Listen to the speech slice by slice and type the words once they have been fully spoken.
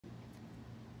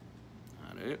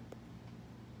Yep.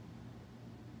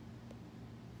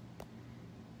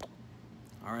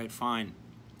 All right, fine.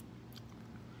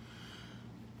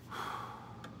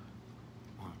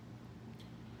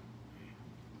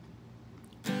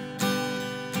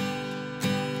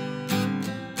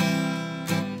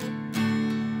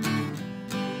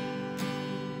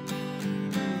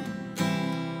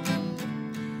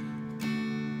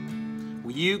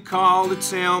 Well, you call to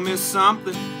tell me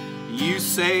something. You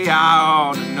say I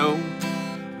ought to know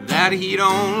that he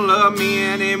don't love me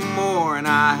anymore and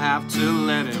I have to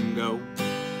let him go.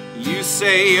 You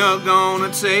say you're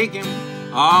gonna take him,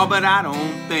 oh, but I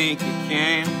don't think you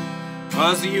can,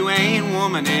 'cause you ain't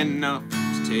woman enough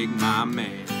to take my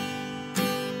man.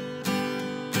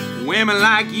 Women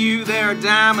like you, they're a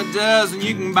dime a dozen,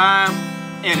 you can buy them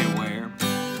anywhere.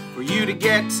 For you to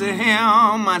get to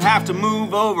him, I'd have to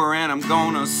move over, and I'm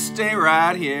gonna stay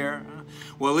right here.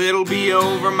 Well, it'll be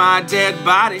over my dead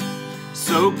body,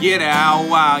 so get out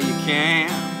while you can,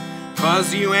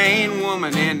 'cause you ain't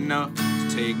woman enough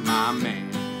to take my man.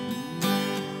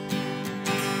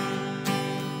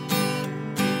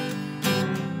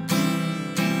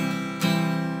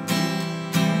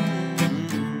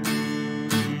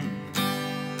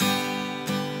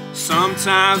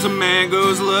 Sometimes a man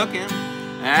goes looking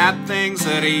at things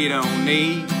that he don't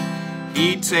need.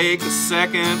 He'd take a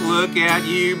second look at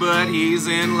you, but he's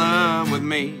in love with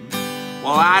me.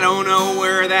 Well, I don't know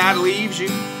where that leaves you,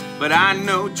 but I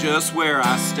know just where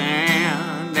I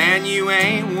stand, and you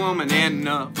ain't woman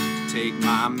enough to take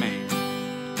my man.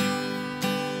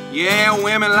 Yeah,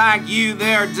 women like you,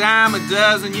 they're a dime a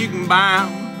dozen, you can buy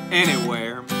them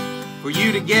anywhere. For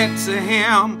you to get to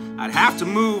him, I'd have to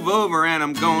move over, and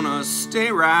I'm gonna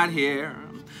stay right here.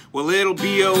 Well, it'll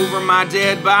be over my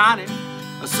dead body,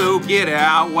 so get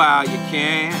out while you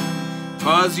can,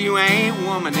 'cause you ain't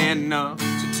woman enough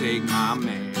to take my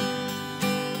man.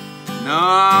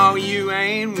 No, you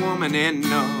ain't woman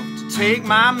enough to take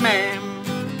my man.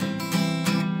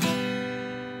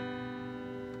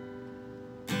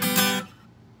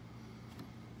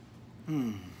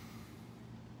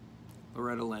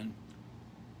 Loretta, Lynn.